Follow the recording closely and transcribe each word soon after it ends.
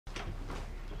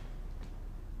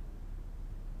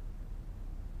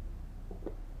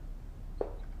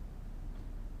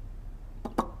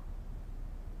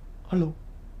Hello。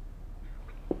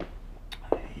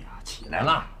哎呀，起来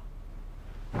了。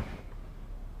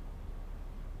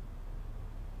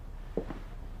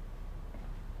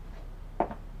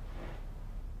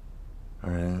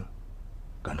让人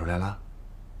赶出来了？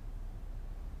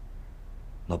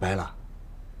闹掰了？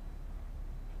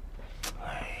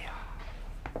哎呀，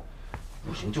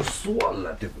不行就算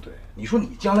了，对不对？你说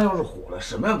你将来要是火了，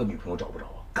什么样的女朋友找不着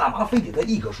啊？干嘛非得在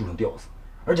一棵树上吊死？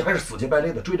而且还是死乞白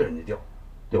赖的追着人家吊，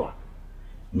对吧？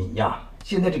你呀，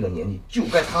现在这个年纪就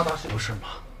该踏踏实实。不是吗？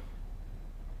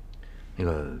那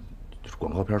个就是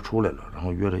广告片出来了，然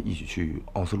后约着一起去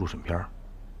奥斯陆审片。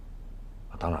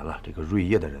当然了，这个瑞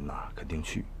业的人呐，肯定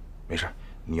去。没事，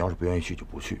你要是不愿意去就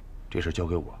不去，这事交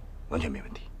给我，完全没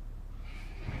问题。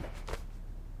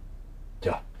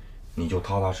这样，你就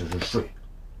踏踏实实睡。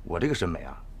我这个审美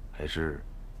啊，还是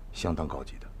相当高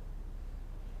级的。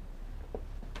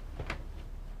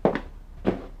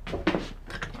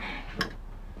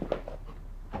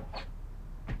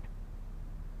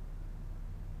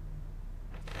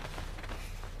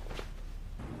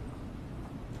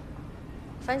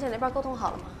樊姐那边沟通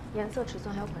好了吗？颜色、尺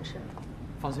寸还有款式。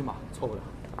放心吧，错不了。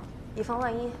以防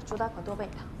万一，主打款多备一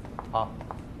套。好。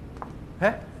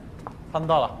哎，他们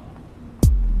到了。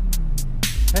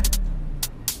哎。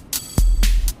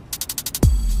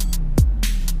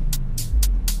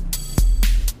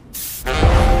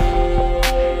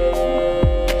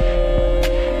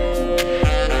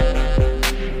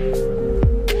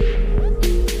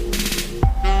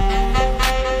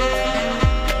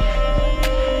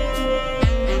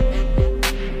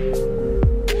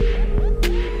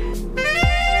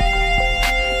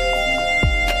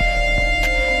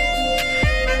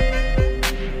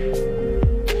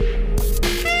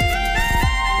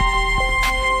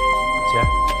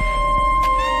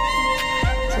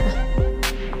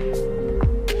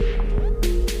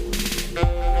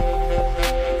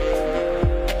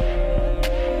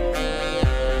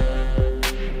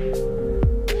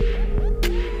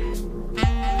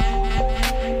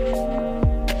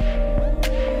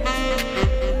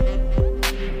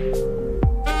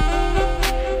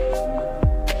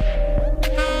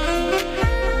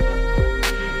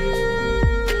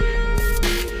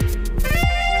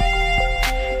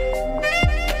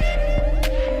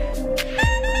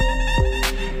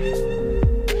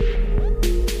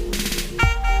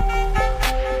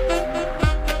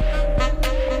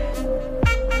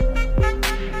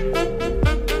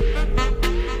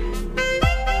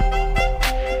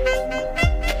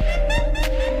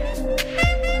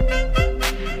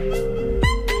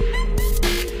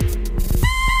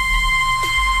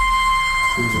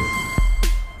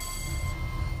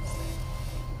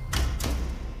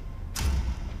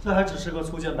这还只是个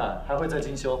粗件版，还会再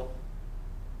精修。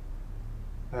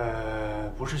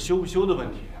不是修不修的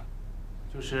问题，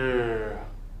就是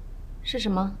是什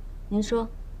么？您说。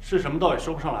是什么倒也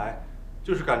说不上来，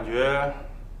就是感觉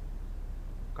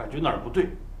哪儿不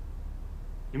对。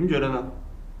你们觉得呢？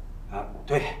啊，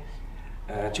对，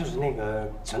就是那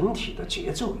个整体的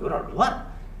节奏有点乱，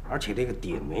而且那个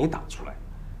点没打出来，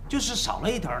就是少了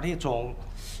一点那种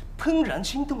怦然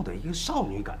心动的一个少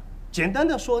女感。简单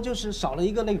的说，就是少了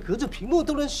一个那个隔着屏幕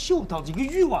都能嗅到这个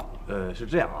欲望。是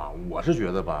这样啊，我是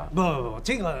觉得吧，不，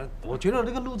这个我觉得这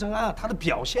个陆正安他的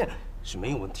表现是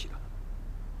没有问题的。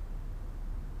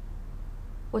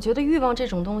我觉得欲望这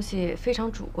种东西非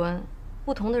常主观，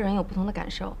不同的人有不同的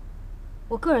感受。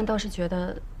我个人倒是觉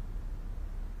得，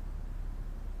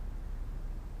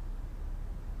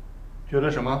觉得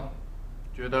什么？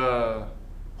觉得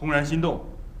怦然心动，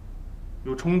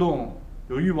有冲动，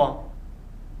有欲望。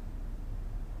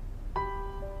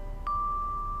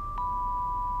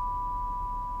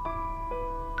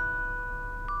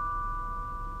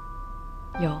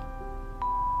有。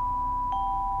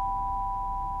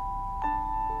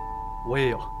我也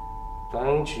有。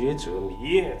当局者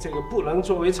迷，这个不能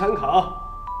作为参考。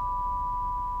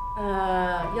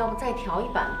要不再调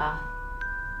一版吧？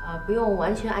不用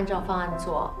完全按照方案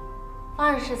做，方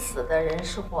案是死的，人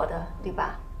是活的，对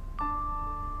吧？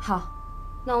好，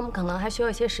那我们可能还需要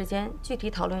一些时间，具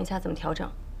体讨论一下怎么调整。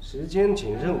时间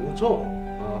紧，任务重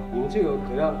啊！你们这个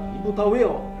可要一步到位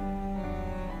哦。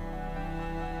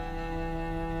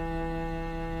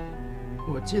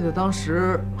我记得当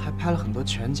时还拍了很多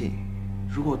全景，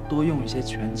如果多用一些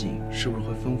全景，是不是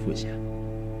会丰富一些？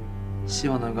希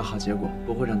望能有个好结果，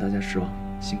不会让大家失望，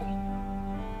辛苦了。